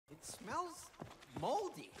smells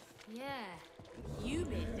moldy. Yeah,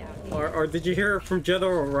 humid down here. Or did you hear it from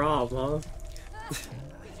General Rob, huh? Did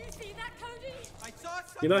you see that, Cody? I saw something.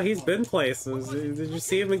 You know, he's been places. Did you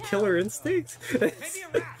see him in Killer Instinct? Maybe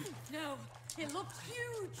a rat. No, it looked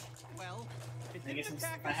huge. Well, it I guess didn't if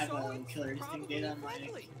attack I us, have so a it's Killer Instinct probably data on my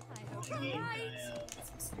friendly. I hope game, you're I right. get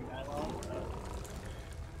some secret dialogue.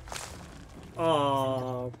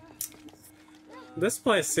 Aww. This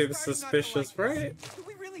place seems Starting not to suspicious, like right? this. Do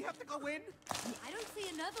we really have to go in? I don't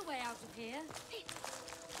see another way out of here.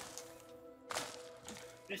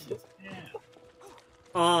 Vicious, yeah.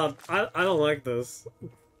 I don't like this.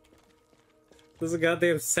 This is a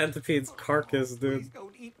goddamn centipede's carcass, Please dude.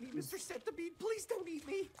 don't eat me, Mr. Centipede. Please don't eat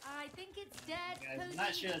me. I think it's dead, Guys, Cody. I'm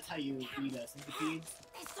not sure that's how you beat a centipede.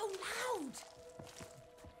 They're so loud.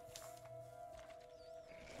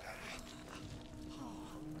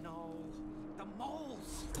 Oh no, the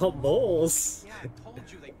moles. The moles. Yeah, I told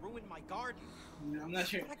you they ruined my garden. No, I'm not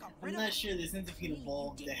sure. But I got I'm rid not of sure the centipede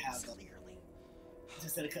evolved to have clearly.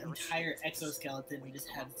 just an entire exoskeleton and just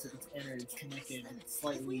have its innards connected If we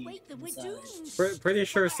slightly wait, then we're inside. doomed. Pretty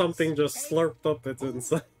sure something just slurped up its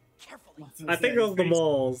inside. Carefully. I think it was the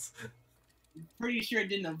moles. Pretty sure it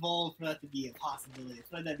didn't evolve for that to be a possibility. I feel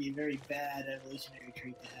like that'd be a very bad evolutionary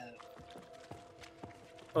trait to have.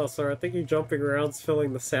 Oh, sorry, I think you jumping around's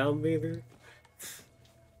filling the sound meter.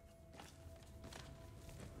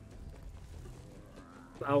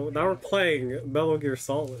 Now we're playing Metal Gear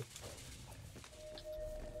Solid.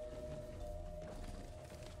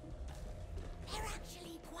 They're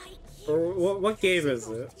actually quite Or what game is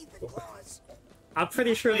it? I'm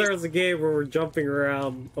pretty sure there was a game where we're jumping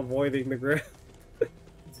around, avoiding the ground.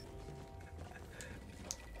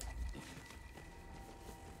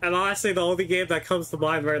 And honestly, the only game that comes to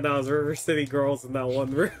mind right now is River City Girls in that one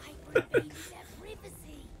room.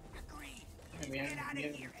 We haven't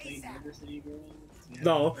played River City Girls? We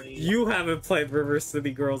No, haven't played- you haven't played River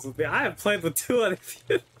City Girls with me. I have played with two other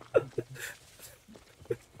people.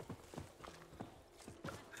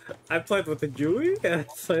 I played with the Jewy, and I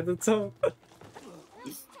played with some.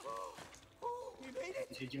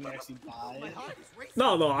 Did you actually buy My it? heart is racing.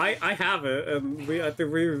 No, I have it, and I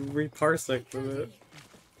think we reparsec with it.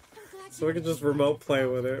 So we can just remote play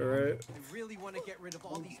with it, right? I really want to get rid of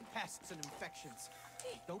all these pests and infections.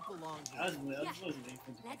 They don't belong That here. was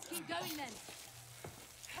Let's keep going then.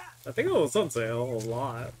 I think it was on sale a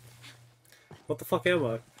lot. What the fuck am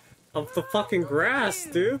I? I'm the fucking grass,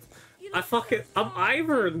 dude. I'm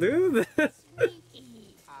Ivern, dude.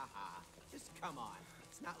 Haha. Just come on.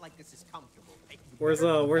 It's not like this is comfortable. Hey, you Where's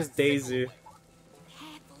better keep that Daisy? sickle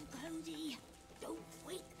away. Careful, Cody. Don't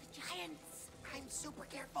wake the giants. I'm super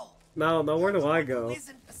careful. No, where do I go?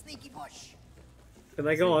 Isn't a sneaky bush. Can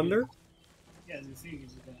I go under? Yeah, the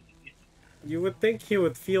series is going to You would think he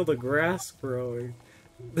would feel the grass growing.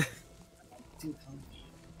 too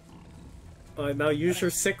comfy. Now use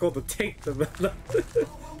your sickle to take them.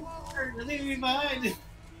 Leave me behind!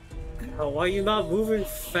 Why are you not moving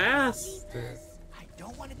fast? I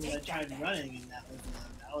don't want to I take tried that. running and that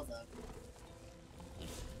was a...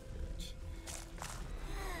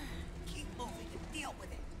 Keep moving and deal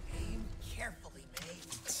with it. Aim carefully, mate.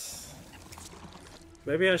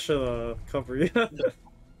 Maybe I should cover you.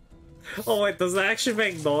 Oh wait, does it actually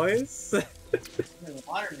make noise? The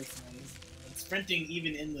water makes noise. And sprinting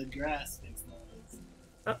even in the grass makes noise.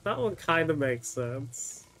 That one kind of makes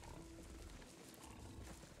sense.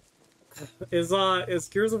 Is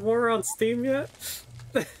Gears of War on Steam yet?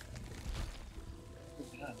 Oh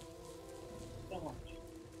god. Don't watch.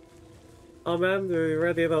 Oh man, are you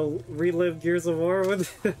ready to relive Gears of War with?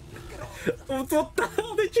 What the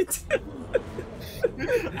hell did you do?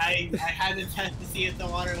 I had to test to see if the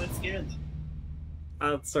water would scare them.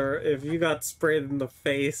 Answer: if you got sprayed in the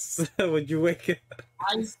face, would you wake up?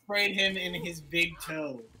 I sprayed him in his big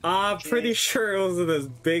toe. I'm pretty sure it was in his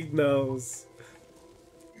big nose.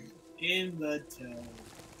 In the toe.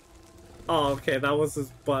 Oh, okay, that was his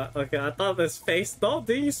butt. Okay, I thought his face. No,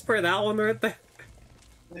 did you spray that one right there?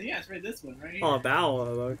 Well, yeah, I sprayed this one right here. Oh, that one.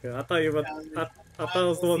 Okay, I thought you meant. I thought it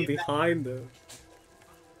was the one behind him.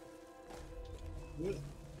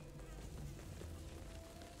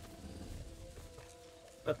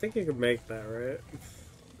 I think you can make that, right?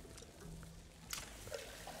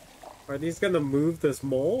 Are these gonna move this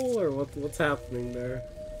mole, or what's happening there?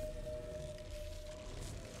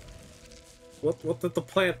 What did the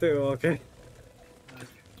plant do? Okay.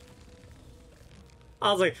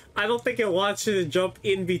 I was like, I don't think it wants you to jump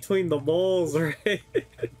in between the moles, right?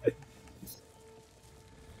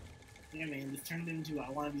 Yeah, man, this turned into I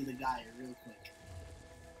want to be the guy real quick.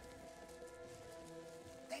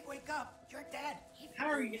 They wake up. You're dead. How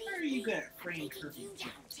are you good at frame Taking curving? you down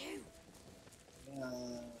too.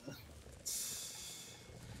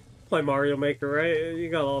 Play Mario Maker, right? You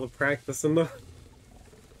got all the practice in the.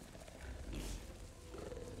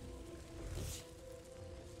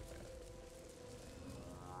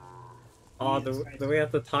 Oh, do we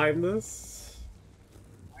have to time this?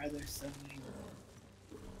 Why are there so many?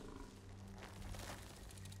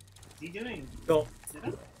 What's he doing? Go.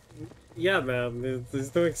 Sit-up? Yeah, man. He's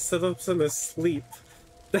doing sit-ups in his sleep.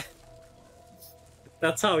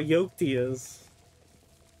 That's how yoked he is.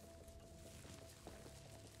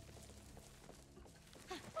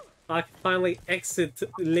 I can finally exit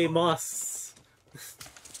Les Mas.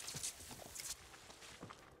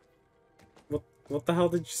 What the hell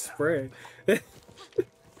did you spray? He's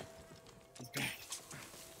back.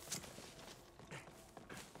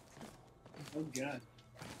 Oh god.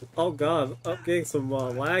 Oh god, I'm getting some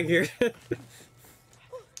lag here.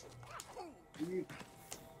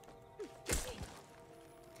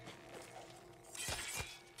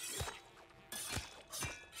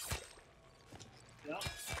 Yep.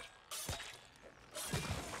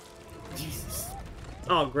 Jesus.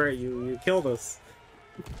 Oh great, you killed us.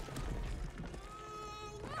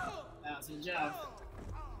 That's a job.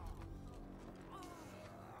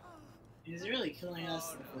 He's really killing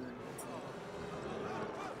us.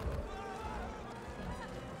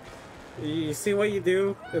 You see what you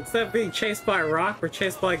do? Instead of being chased by a rock, we're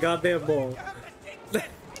chased by a goddamn bull.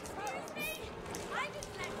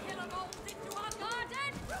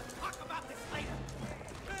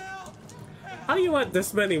 How do you let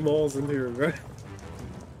this many moles into your room?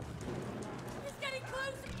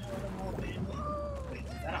 Wait, is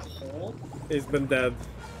that a hole? He's been dead.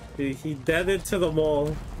 He deaded to the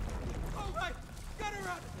mole. All right, gotta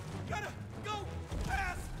run. Gotta go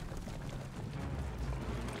fast.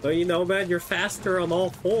 Don't you know, man? You're faster on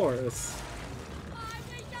all fours.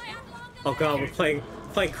 Oh god, we're playing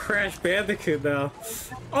Crash Bandicoot now.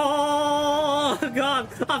 Oh god,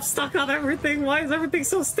 I'm stuck on everything. Why is everything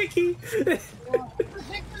so sticky? What the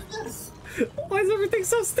heck is this? Why is everything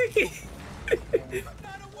so sticky?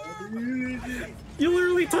 Not a word. You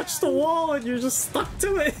literally touched the wall and you're just stuck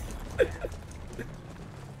to it.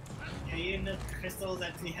 Yeah, you know crystals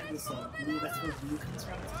actually have this glue. That's where glue comes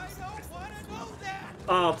from. I don't wanna know that.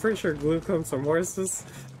 Oh, I'm pretty sure glue comes from horses.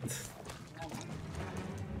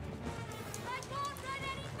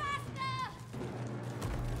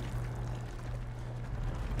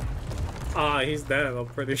 Ah, he's dead, I'm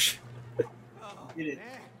pretty sure. Oh, Did it. man.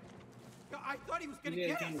 I thought he was You gonna did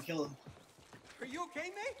get came to us. kill him. Are you okay,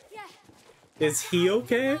 mate? Yeah. Is he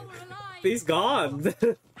okay? Now we're alive. He's gone.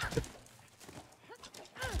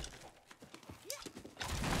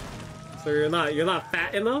 So you're not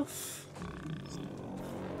fat enough?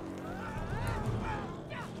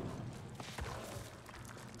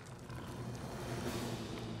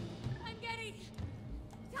 I'm getting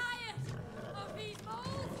tired of these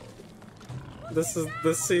moles.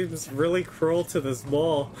 This seems really cruel to this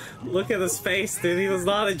mole. Look at his face, dude. He was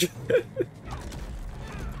not enjoying.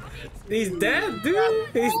 He's dead, dude.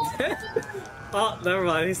 He's dead. Oh, never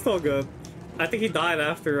mind. He's still good. I think he died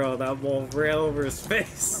after that mole ran over his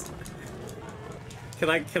face. Can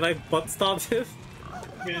I butt stomp him? I'm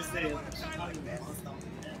gonna say, she's talking about monster.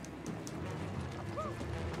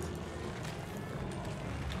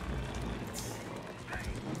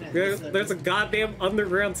 There's a goddamn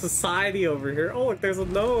underground society over here. Oh, look, there's a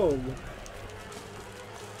gnome.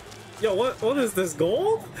 Yo, what is this,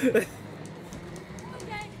 gold? Okay.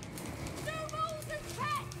 No moles and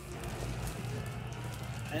pets.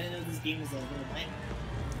 I didn't know this game was a little light.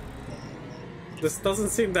 This doesn't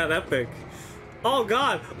seem that epic. Oh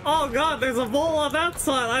god! Oh god, there's a mole on that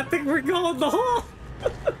side! I think we're going the hole!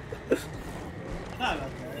 Not about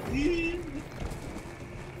that.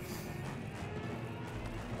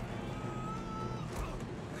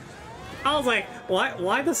 I was like,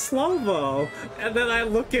 why the slow-mo? And then I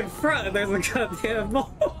look in front and there's a goddamn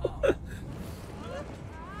mole.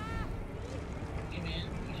 Hey man,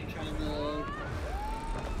 you trying to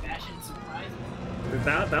fashion surprise me?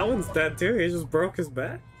 That one's dead too, he just broke his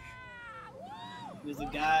back. There's a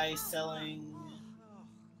guy selling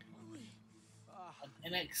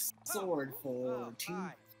an NX sword for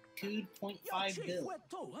 2.5 bill.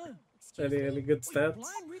 Any good stats?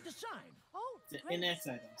 Oh, It's great. an NX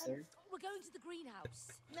item, sir. We're going to the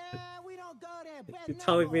greenhouse. Nah, we don't go there. Bad You're no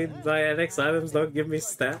telling more, me huh? my NX items don't give me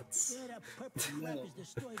stats? No.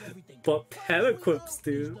 But pet equips,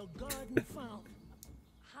 dude.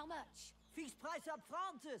 How much? Fixed price up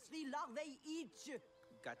front, 3 larvae each. You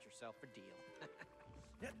got yourself a deal.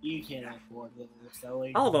 You can't afford what we're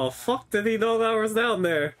selling. How the fuck did he know that was down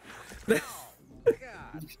there? God,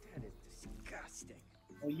 that is disgusting.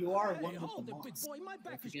 Well, you are Hey, one with the hold it, big moss. boy. My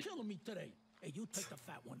back is forget- killing me today. Hey, you take the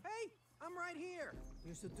fat one. Hey, I'm right here.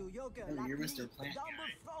 You should do yoga Oh, like you're me. Mr. Plant Dumble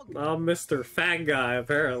Guy. frog. I'm Mr. Fat Guy,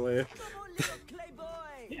 apparently. Come on, little clay boy.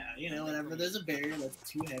 Yeah, you know, whenever there's a barrier that's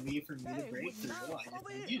too heavy for me to Hey, break what through, now? I just Over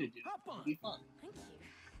need here. you to do it. Hop on. It'll be fun.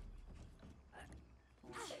 Thank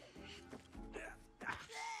you.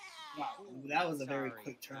 Wow, that was a very Sorry,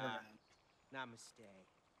 quick turnaround. Namaste.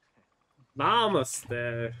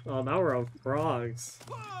 Namaste. Oh, now we're on frogs.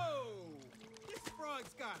 Whoa! This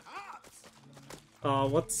frog's got hops.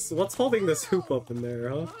 What's holding this hoop up in there,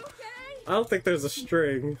 huh? Okay. I don't think there's a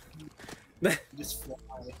string. Just fly.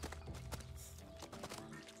 Look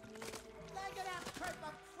at that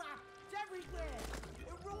purple crap. It's everywhere.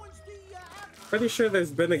 It ruins the Pretty sure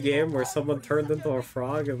there's been a game where someone turned into a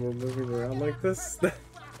frog and we're moving around like this.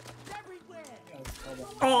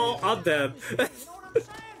 Oh, I'm dead. Yes,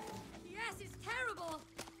 it's terrible.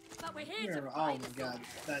 But we're here to Oh find my the god,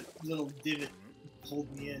 that little divot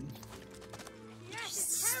pulled me in. Yes,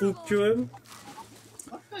 it's terrible. Swooped you in?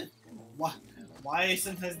 What the? Why is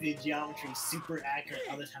sometimes the geometry super accurate,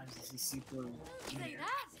 other times it's super Say generic?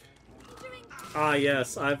 that. Doing. Ah,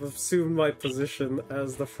 yes, I've assumed my position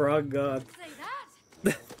as the frog god. Say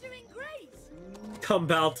that. Doing great. Come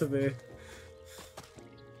bow to me.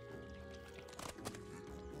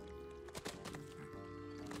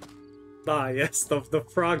 Ah, yes, the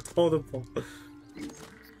frog totem pole.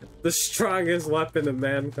 The strongest weapon in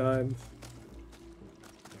mankind.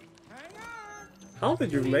 Hang on. How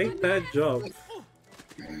did you make that jump?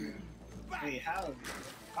 Wait, how?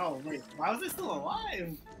 Oh, wait, why was it still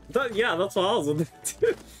alive? Yeah, that's what I was wondering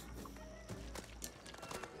too.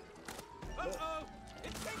 Uh-oh.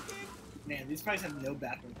 It's sinking. Man, these probably have no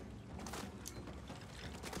backward.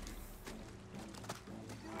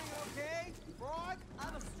 Doing okay, frog? I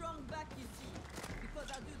have a strong back, you see, because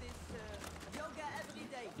I do this yoga every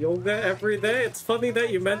day. Yoga every day? It's funny that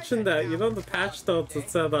you mentioned that. You know in the patch notes it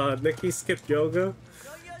said Nikki skipped yoga,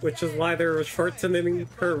 which is why they're shortening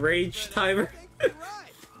her rage timer. I think you're right.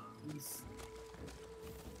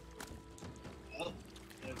 Oh,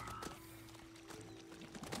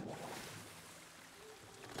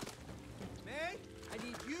 May, I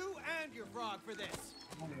need you and your frog for this.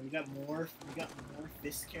 okay, we got more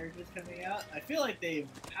Fist characters coming out. I feel like they've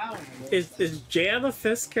Is Jan a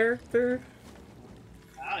Fist character?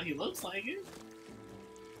 he looks like it.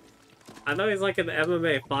 I know he's like an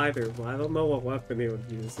MMA fighter, but I don't know what weapon he would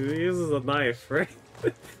use. He uses a knife, right?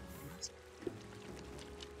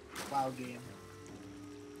 Wow game.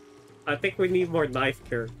 I think we need more knife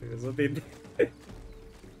characters. I mean,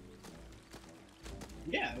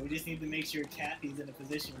 Yeah, we just need to make sure Kathy's in a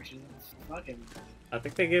position where she doesn't fuck everybody. I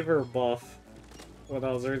think they gave her a buff when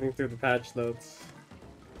I was reading through the patch notes.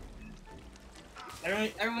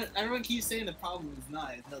 Everyone keeps saying the problem is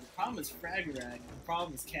knives. No, the problem is Fragorag. The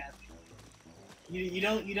problem is Kathy. You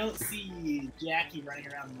don't see Jackie running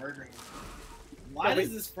around murdering. Why Yeah,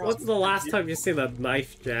 does this frog? What's the last time you seen a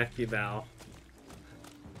knife Jackie now?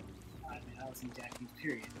 I mean, I don't see Jackie.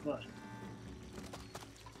 Period. But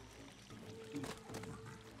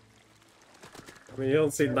I mean, you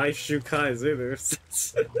don't see knife Shukais either.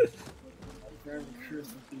 forever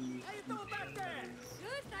cursed with the. Good,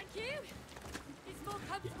 thank you. It's more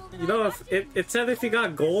comfortable than You know, I if imagined. it said if you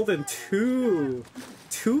got gold in two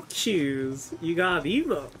queues, you got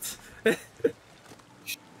emote.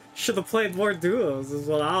 Should have played more duos, is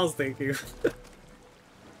what I was thinking.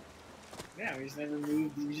 Yeah, we just never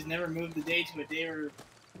moved the day to a day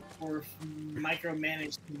or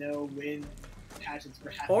micromanaged to know when patches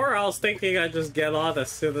were happening. Or I was thinking I just get on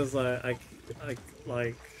as soon as I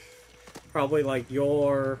like probably like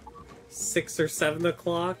your 6 or 7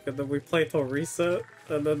 o'clock, and then we play till reset,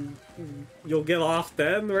 and then you'll get off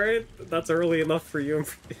then, right? That's early enough for you.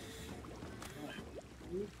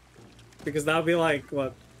 Because that'll be like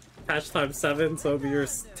what, patch time 7, so it'll be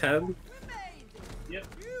yours 10. Yep.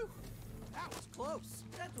 Phew. That was close.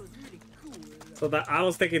 That was really cool. So that I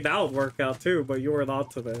was thinking that would work out too, but you weren't on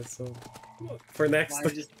today, so for next.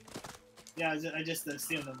 Well, I just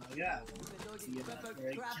assumed I'm like, yeah. See you about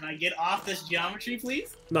it. Can I get off this geometry,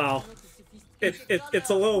 please? No, it's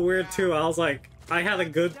a little weird too. I was like, I had a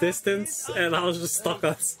good distance, and I was just stuck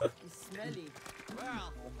on. It's smelly.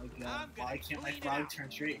 Well, Oh my god, I'm gonna why can't my clean frog out.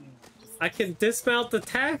 turn straight? And just... I can dismount the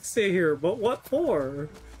taxi here, but what for?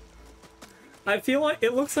 I feel like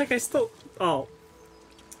it looks like I still. Oh,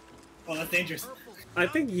 Oh, that's dangerous. I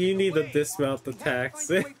think you need to Wait, dismount the we gotta find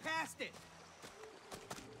taxi. a way past it.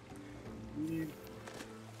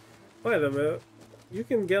 Wait a minute. You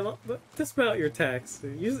can dismount your taxi.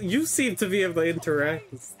 You seem to be able to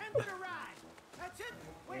interact. End of the ride.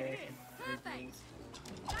 Perfect.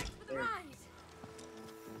 Thanks for the ride.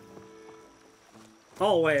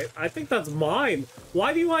 Oh wait, I think that's mine.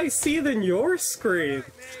 Why do I see it in your screen?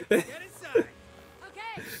 Get inside.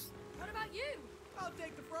 Okay. What about you? I'll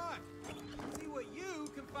take the front. See what you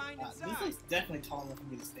can find This inside. looks definitely tall enough for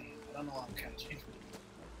me to stand. I don't know why I'm catching.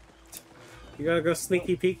 You gotta go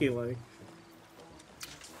sneaky peeky like.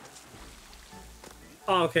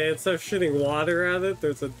 Oh, okay, instead of shooting water at it,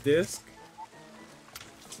 there's a disc.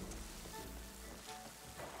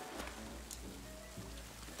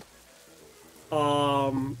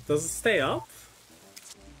 Does it stay up?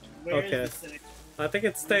 Where Okay. is the six? I think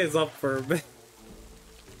it stays up for a bit.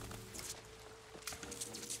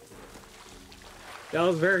 Yeah, I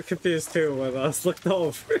was very confused too when I was looking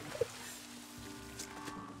over.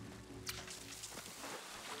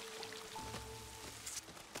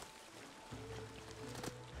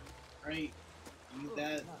 Right. Use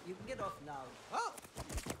that. No, you can get off now. Oh,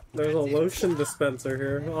 There's a lotion dispenser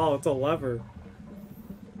here. Oh, it's a lever.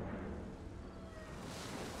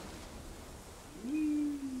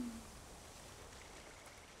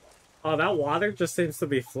 Oh, that water just seems to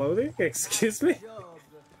be floating? Excuse me? Job.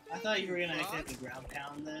 I thought you were gonna accidentally ground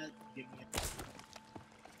pound that. Give me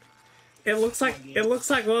It looks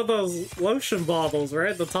like one of those lotion bottles, right?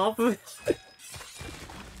 At the top of it.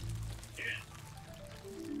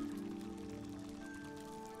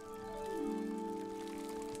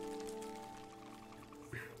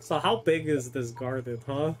 So how big is this garden,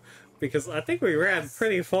 huh? Because I think we ran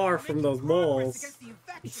pretty far from those moles. against the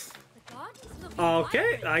infection. The garden's looking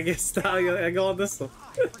Okay, vibrant. I guess now I go on this one.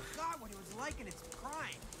 Oh, I forgot what it was like in its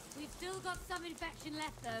prime. We've still got some infection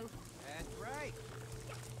left, though. That's right.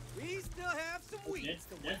 We still have some it. weeds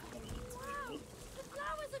to work. Wow, the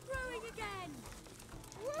flowers are growing again.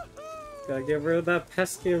 Woohoo! Gotta get rid of that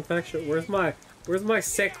pesky infection. Where's my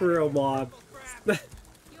Sekiro mod? Your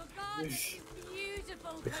garden is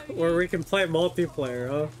beautiful, Cody. Where we can play multiplayer,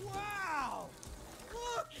 huh? Wow!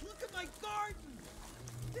 Look at my garden!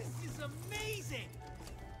 This is amazing!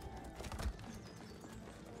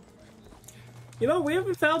 You know, we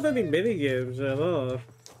haven't found any minigames yet, huh?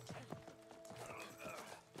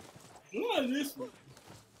 What is this one?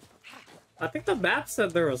 I think the map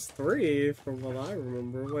said there was 3, from what I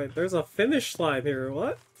remember. Wait, there's a finish line here,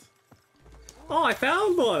 what? Oh, I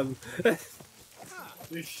found one! Huh,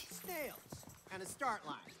 snails and a start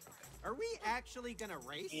line. Are we actually gonna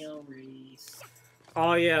race? Snail race.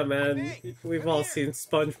 Oh yeah, man. We've all seen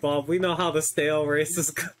SpongeBob. We know how the snail races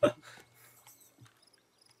go.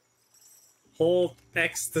 Hold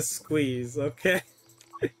X to squeeze, okay?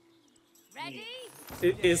 Ready?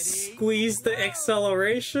 Is squeeze the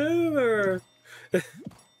acceleration, or...?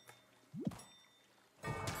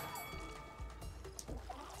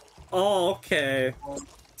 Oh, okay.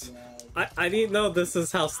 Yeah, I didn't know this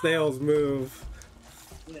is how snails move.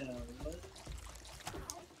 yeah, what?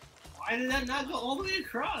 Why did that not go all the way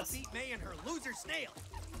across? Beat May and her loser snail.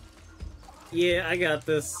 Yeah, I got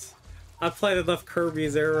this. I played enough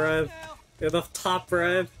Kirby's Air Ride, enough Top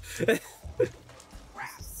Ride. I'm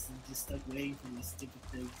just stuck waiting for these stupid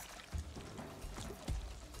things.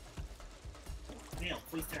 Snail,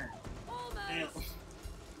 please turn. Snail. Almost.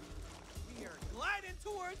 We are gliding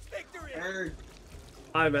towards victory. Bird.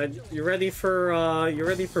 Hi man, you ready for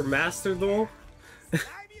Master Duel? Dive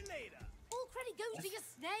you later. All credit goes to your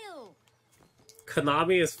snail.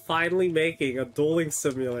 Konami is finally making a dueling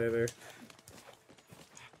simulator.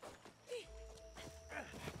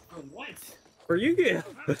 Oh, what? For Yu-Gi-Oh!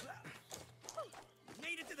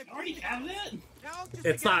 Made it to the You already green. have that? Now just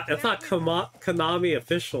It's not Konami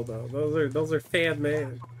official though. Those are fan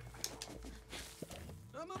made.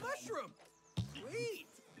 I'm a mushroom. Sweet.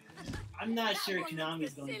 I'm not That sure one Konami's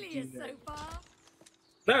looks the going to do silliest that. so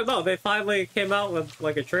far. No, they finally came out with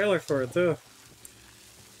like a trailer for it too.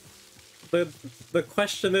 The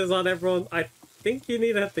question is on everyone. I think you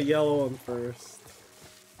need to hit the yellow one first.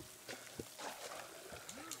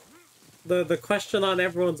 The question on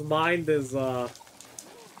everyone's mind is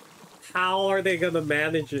how are they gonna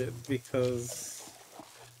manage it, because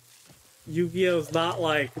Yu-Gi-Oh's not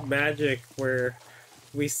like Magic where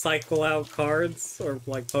we cycle out cards or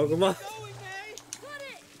like Pokemon. Going, May. Got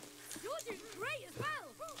it. You're doing great as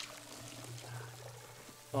well.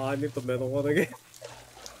 Oh, I need the middle one again.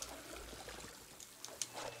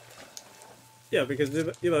 Yeah, because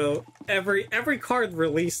you know every card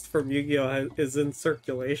released from Yu-Gi-Oh is in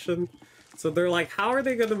circulation, so they're like, how are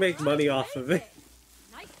they gonna make money off of it?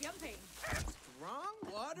 Nice jumping. Strong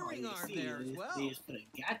watering All arm you see there as is well. They just put a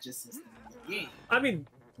gotcha system in the game. I mean,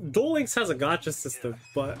 Duel Links has a gotcha system,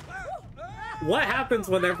 but what happens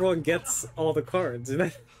when everyone gets all the cards? You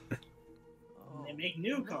know? They make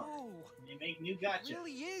new cards. No, They make new it gotcha.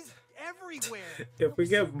 really is everywhere. If we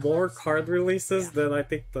get more card releases, Yeah. then I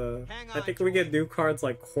think Hang I on, think we get Joy. new cards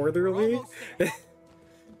like We're quarterly. almost there.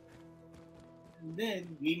 And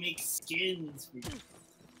then we make skins for you.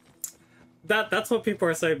 That's what people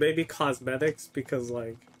are saying. Maybe cosmetics because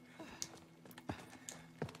like,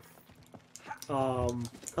 how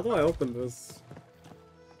do I open this?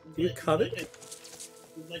 You Like- cut like it?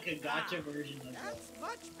 It's like a gotcha version of That's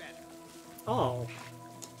much better. Oh,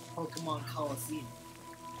 Pokemon Coliseum.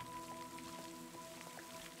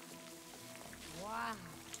 Wow.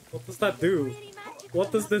 what does that do? Pretty magical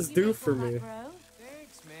What does this house you do make for my me? bro.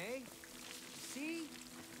 Thanks, May. See?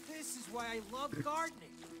 This is why I love gardening.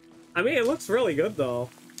 I mean, it looks really good though.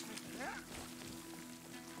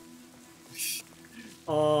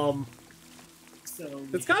 So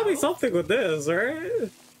It's gotta be something with this,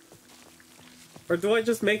 right? Or do I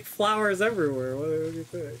just make flowers everywhere? What do you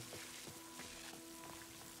think?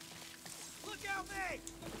 Look out, May!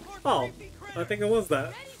 More Oh, creepy I critters. think it was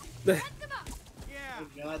that. Ready? Set them up. Yeah. Oh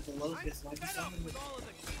god, the locust I'm might be fed up something with with all of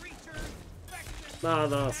the creatures, infections,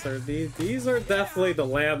 No, sir. These are definitely the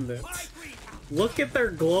my laminates. greenhouse. Look at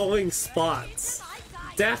their glowing spots.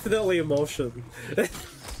 Definitely emotion.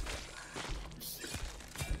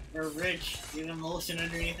 We're rich. We have emulsion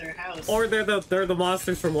underneath our house. Or they're the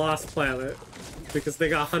monsters from Lost Planet because they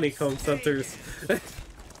got honeycomb centers. Hey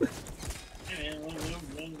man, when we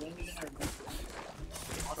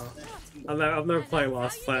gonna I've never played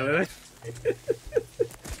Lost Planet.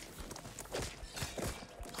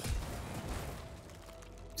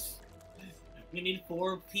 We need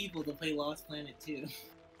 4 people to play Lost Planet 2.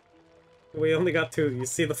 We only got 2. You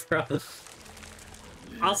see the problem?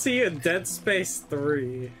 I'll see you in Dead Space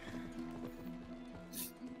 3.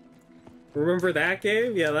 Remember that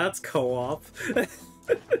game? Yeah, that's co-op.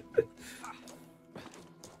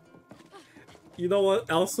 You know what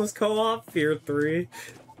else was co-op? Fear 3.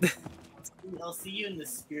 I'll see you in the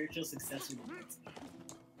spiritual successor to this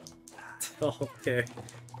game. Okay.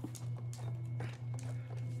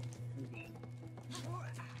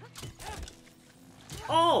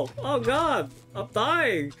 Oh god! I'm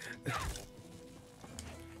dying!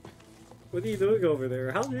 What are you doing over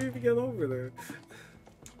there? How did you even get over there?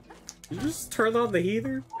 You just turned on the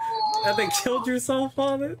heater? And then killed yourself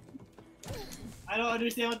on it? I don't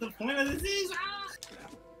understand what the point of this is! Ah!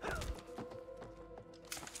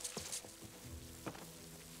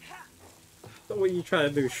 So what you trying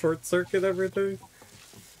to do? Short circuit everything?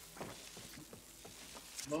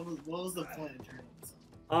 What was the point of turning this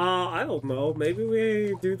on? I don't know. Maybe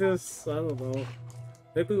we do this, I don't know.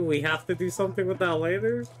 Maybe we have to do something with that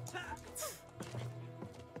later?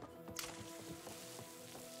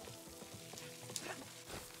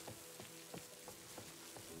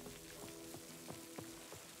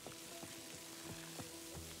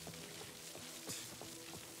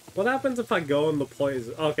 What happens if I go in the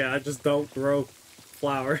poison? Okay, I just don't grow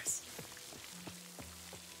flowers.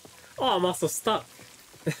 Oh, I'm also stuck.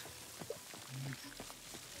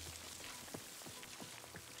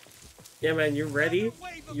 Yeah, man, you ready?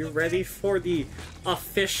 You ready for the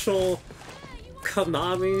official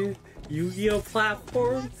Konami Yu-Gi-Oh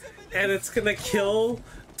platform? And it's gonna kill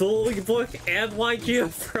Dueling Book and YGO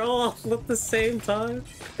Pro all at the same time?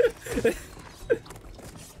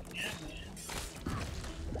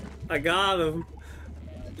 I got him.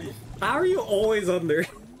 How are you always under?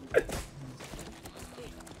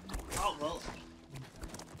 Oh, well.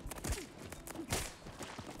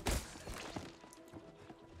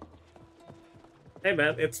 Hey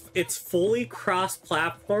man, it's fully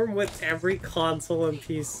cross-platform with every console and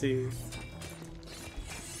PC.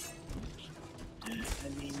 I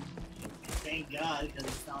mean, thank God, because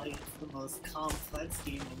it's not like it's the most complex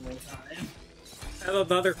game of all time. And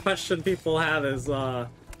another question people have is, are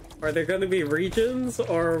there going to be regions,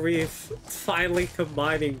 or are we finally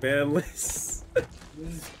combining band lists?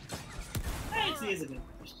 Actually, is a good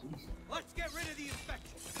question. Let's get rid of the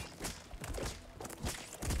infection.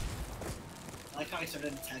 I like how I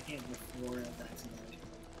started attacking it before that's another.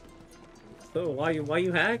 So why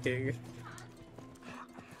you hacking?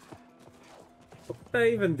 What did that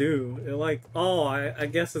even do? It like, oh, I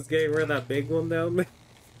guess it's getting rid of that big one down there.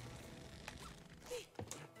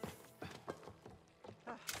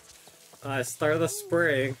 I start the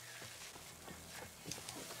spraying.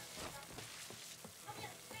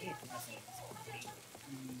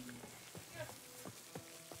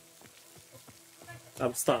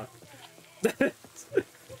 I'm stuck.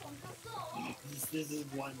 This is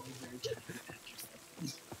one very technical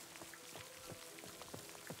patch.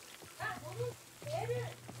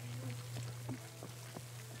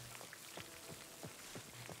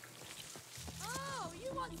 Oh,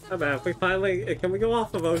 Oh man, we finally can we go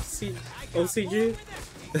off of OCG?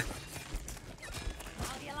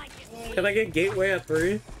 Can I get Gateway at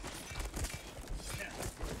 3?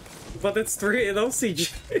 But it's 3 in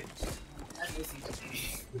OCG. That's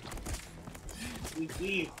OCG.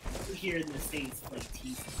 we here in the States play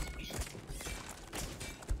TCG.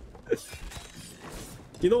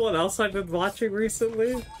 You know what else I've been watching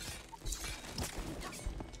recently?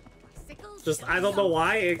 Just, I don't know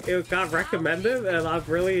why, it got recommended and I'm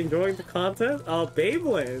really enjoying the content.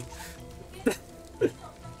 Beyblade.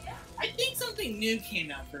 I think something new came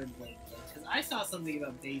out for Beyblade, because I saw something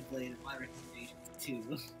about Beyblade in my recommendations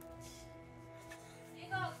too.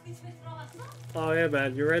 Oh yeah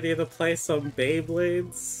man, you ready to play some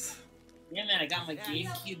Beyblades? Yeah man, I got my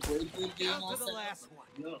GameCube Beyblade game all Down to the set last up. one.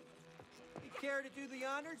 Yo. You care to do the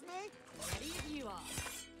honors, mate? Ready if you are.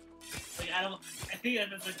 Like I think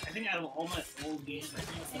out of all my old games, I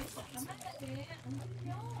think it's the funnest.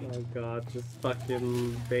 Oh god, just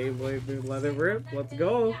fucking Beyblade, dude, let it rip, let's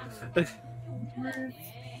go!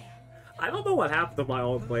 I don't know what happened to my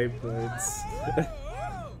old Beyblades.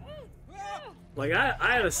 Like, I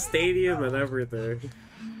had a stadium and everything.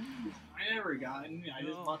 I never got any, I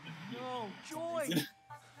just bought the No, Joy!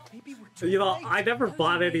 Maybe we're too You know, late. I never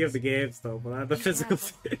bought any of the games though, but I had the physical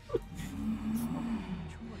game.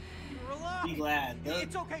 You're alive. Be glad.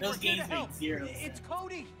 It's okay, Those we're here games to help. make 0 It's sense.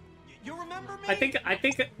 Cody. You remember me? I think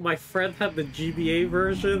my friend had the GBA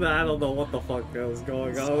version. I don't know what the fuck was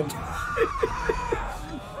going on.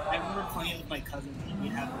 I remember playing with my cousins and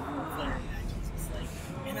we'd have multiplayer matches. It's like,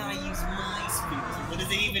 and I use my spin. What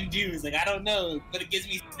does it even do? It's like, I don't know, but it gives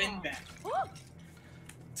me spin back.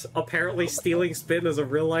 Apparently stealing spin is a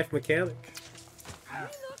real life mechanic.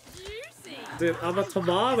 Dude, I'm a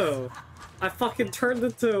tomato. I fucking turned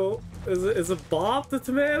into... Is it Bob the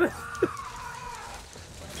tomato? The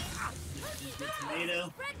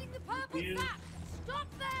tomato. Spreading the purple You. sap. Stop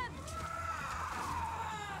them!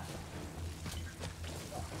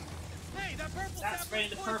 Hey, that purple Stop sap spraying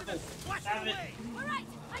the was purple. poisonous. Wash Stop it it. away. All right,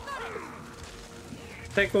 I got it.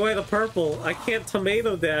 Take away the purple. I can't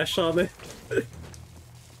tomato dash on it.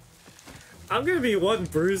 I'm gonna be one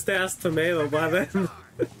bruised ass tomato by then. Another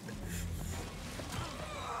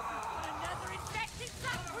infected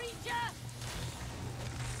sap creature.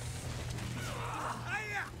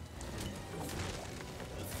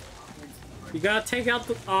 You gotta take out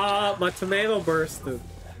the... my tomato bursted.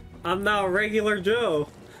 I'm now regular Joe.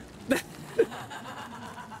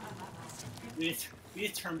 We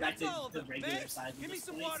just turned back to That's all of the them, regular Bex. size of Give me this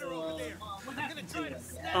some place, water so, over there. Mom, what I'm happened gonna to try us?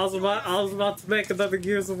 to snap I was about to make another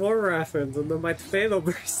Gears of War reference, and then my tomato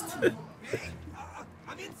bursted.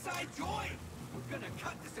 I'm inside Joy. We're gonna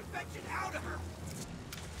cut this infection out of her.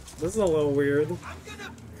 This is a little weird. I'm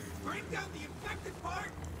gonna bring down the infected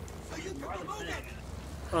part so you can remove it.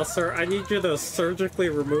 Oh, sir, I need you to surgically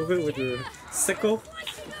remove it with your sickle.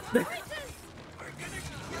 We're gonna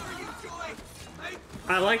cure you, Joy.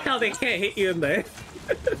 I like how they can't hit you in there.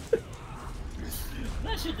 I'm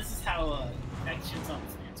not sure this is how infections on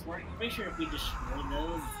plants work. I'm pretty sure if we destroy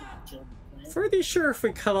those, it's gonna kill the plant. Pretty sure if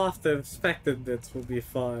we cut off the infected bits, we'll be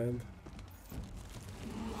fine.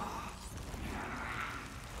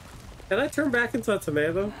 Can I turn back into a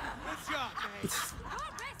tomato? Good job, man. Can't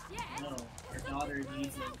rest yet. No, our daughter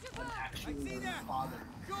needs an actual I see that. father.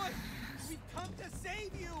 Good. We've come to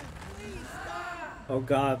save you. Please stop. Oh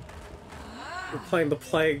god. We're playing the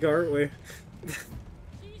plague, aren't we? She's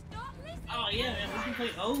not listening. Oh yeah, man, we can play.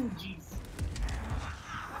 Oh jeez.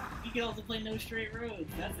 We can also play No Straight Roads.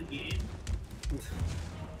 That's a game.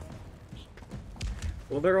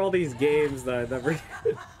 Well, there are all these games that I never...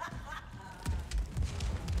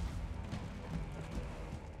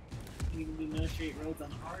 We can do No Straight Roads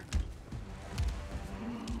on hard.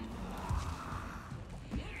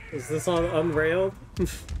 Is this on Unrailed? Yeah.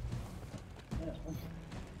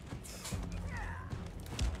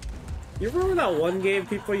 You remember that one game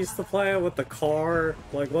people used to play with the car?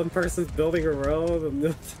 Like, one person's building a road and the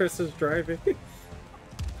other person's driving?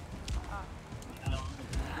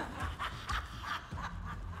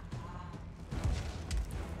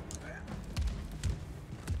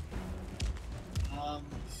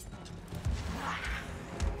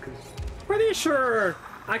 Pretty sure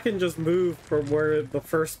I can just move from where the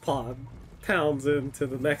first pod pounds into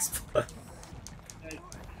the next pod.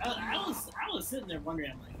 I was sitting there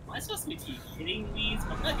wondering, I'm like, am I supposed to be keep hitting these?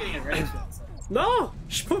 I'm not getting a ready for this. No!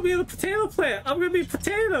 She put me in the potato plant! I'm gonna be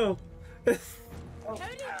potato! Tony,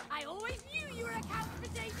 I always knew you were a couch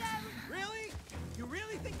potato. Really? You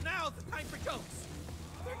really think now's the time for jokes?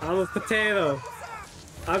 I'm a potato.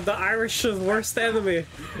 I'm the Irish's worst enemy.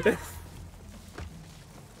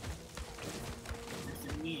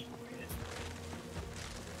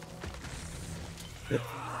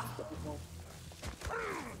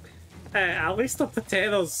 Hey, at least the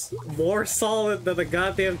potato's more solid than a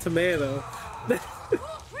goddamn tomato. Oh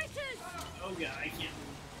god, I can't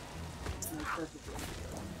move. It's not perfect.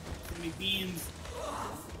 Too many beans.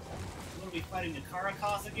 What are we fighting, the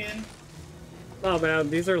Caracas again? Oh man,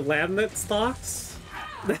 these are laminate stocks?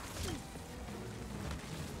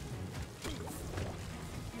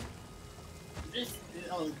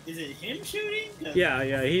 Oh, is it him shooting? Yeah,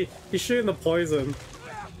 he's shooting the poison.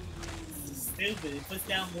 This is stupid. It puts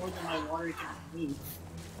down more than my water can move.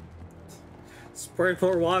 Spray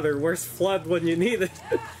more water. Where's flood when you need it?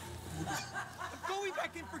 I'm going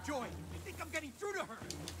back in for Joy. You think I'm getting through to her?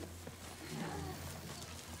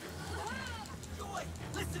 Joy,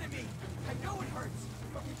 listen to me. I know it hurts,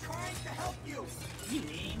 but we're trying to help you. Did you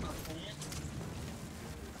name a plant?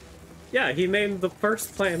 Yeah, he named the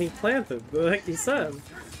first plant he planted, like he said.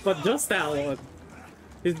 But just that one.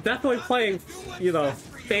 He's definitely playing, you know,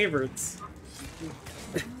 favorites.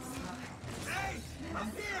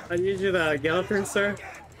 I need you to get up here, sir.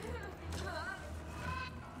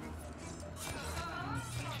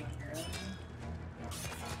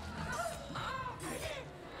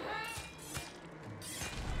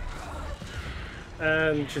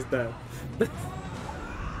 And she's dead.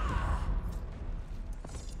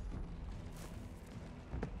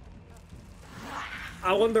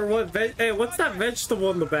 I wonder what hey, what's that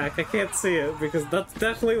vegetable in the back? I can't see it because that's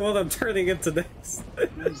definitely what I'm turning into next.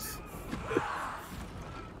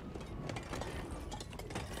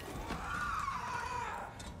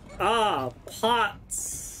 Ah,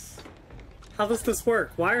 pots. How does this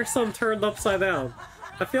work? Why are some turned upside down?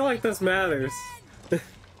 I feel like this matters.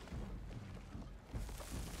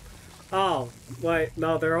 Oh, wait,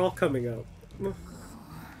 no, they're all coming up.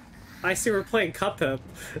 I see we're playing Cuphead.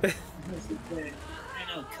 I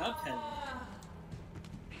know, Cuphead.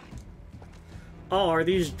 Oh, are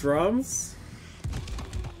these drums?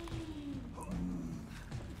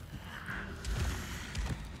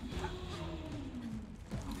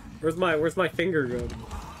 Where's my finger gun?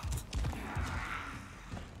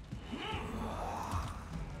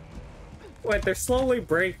 Wait, they're slowly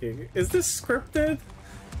breaking. Is this scripted?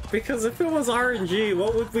 Because if it was RNG,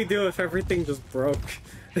 what would we do if everything just broke?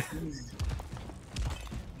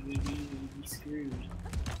 We'd be screwed.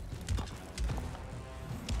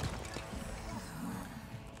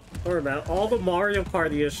 Or man, all the Mario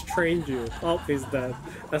Party has trained you. Oh, he's dead.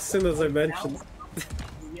 As soon as I mentioned.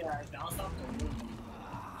 Yeah, I bounced off the roof.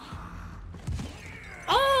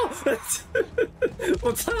 Oh!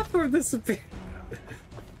 The platform disappeared.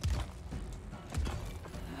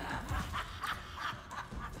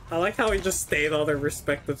 I like how we just stayed on their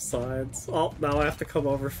respective sides. Oh, now I have to come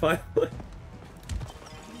over finally.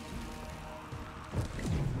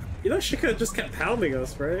 You know, she could have just kept pounding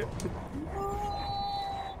us, right?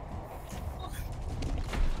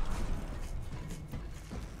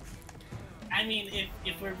 I mean,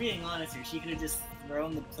 if we're being honest here, she could have just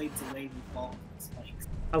thrown the plates away and fallen with spikes.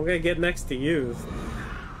 I'm gonna get next to you.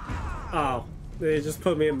 Oh, they just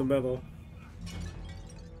put me in the middle.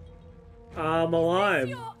 I'm alive.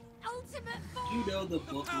 You know the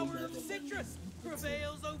book will Power never of citrus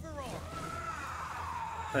prevails over all.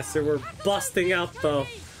 I see we're busting out the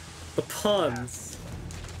puns.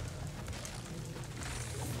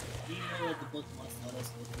 You know that the book must let us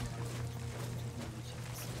go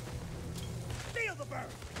through. Feel the burn.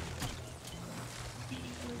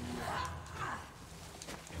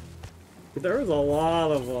 There was a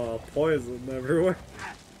lot of poison everywhere.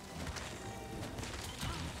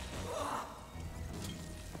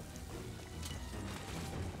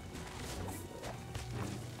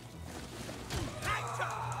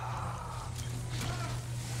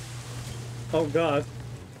 Oh god.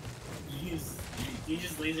 You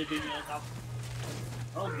just laser beam me on top.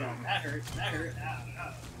 Oh god, that hurt. That hurt. Ow.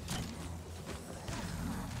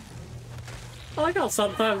 I like how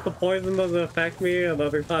sometimes the poison doesn't affect me and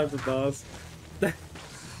other times it does.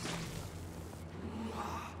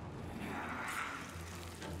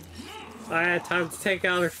 I had time to take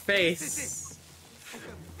out her face. I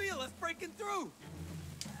can feel us breaking through.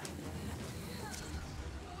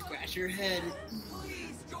 Scratch your head.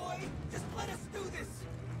 Please, Joy, just let us do this.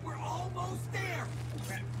 We're almost there.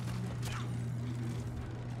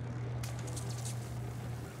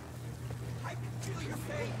 I can feel your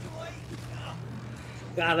pain, Joy.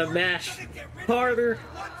 Gotta mash harder.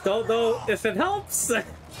 Don't know if it helps. What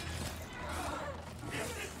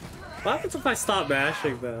happens if I stop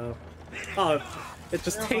mashing though? Oh, it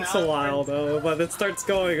just takes a while though, but it starts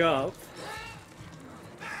going up.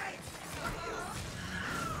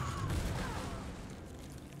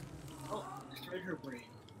 Oh, destroyed her brain.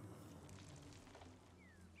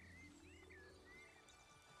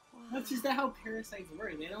 That's just not how parasites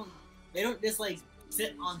work. They don't just like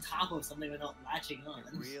sit on top of something without latching on.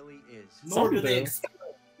 It really is. Nor do Some they do. explode.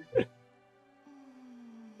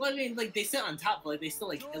 Well, I mean, like they sit on top, but like they still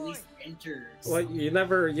like at least enter. What, you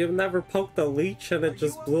never poked a leech and it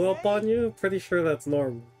just blew up on you? Pretty sure that's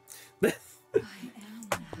normal. I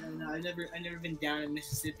am. No, I've never been down in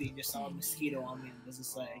Mississippi and just saw a mosquito on me and was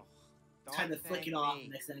just like trying to flick it off.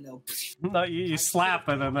 Next thing I know, No, you slap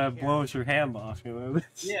it and then blows your hand off, you know?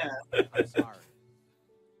 yeah. I'm sorry.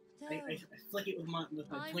 I flick it with my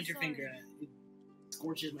I'm pointer sorry. finger and it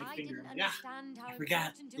scorches my I finger. didn't I'm like, understand how I forgot.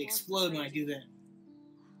 important it They was explode for when I Fraser. do that.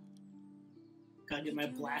 Gotta get my You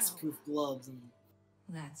do blast-proof gloves and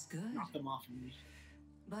That's good. knock them off of me.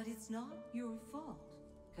 But it's not your fault.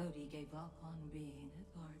 Cody gave up on being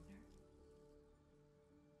a partner.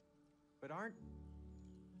 But aren't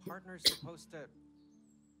partners supposed to...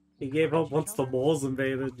 He gave up encourage once each the other? moles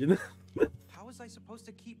invaded, you know? How was I supposed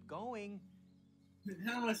to keep going?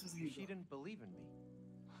 How am I supposed to She get didn't believe in me.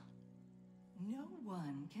 No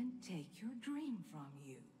one can take your dream from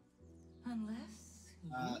you. Unless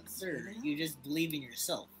you sir, give it you up. just believe in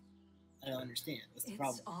yourself. I don't understand. That's the It's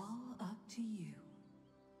problem. all up to you.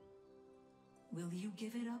 Will you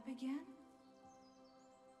give it up again?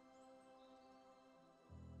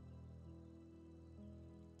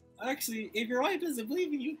 Actually, if your wife doesn't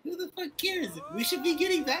believe in you, who the fuck cares? We should be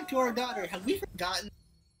getting back to our daughter. Have we forgotten?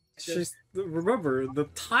 She's, remember, the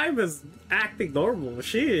time is acting normal.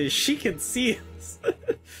 She can see us.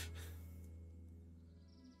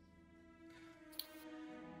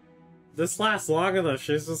 This lasts long enough,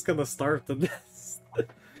 she's just gonna starve to death.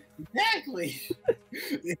 Exactly.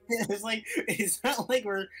 It's not like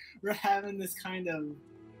we're having this kind of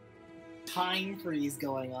time freeze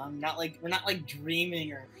going on. We're not like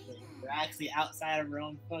dreaming or anything. We're actually outside of our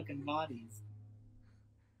own fucking bodies.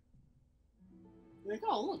 We're like,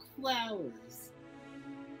 oh look, flowers.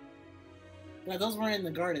 Yeah, those weren't in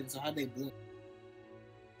the garden, so how'd they bloom?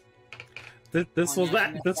 This was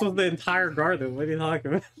the entire garden. What are you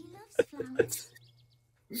talking about? He loves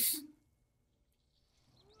flowers.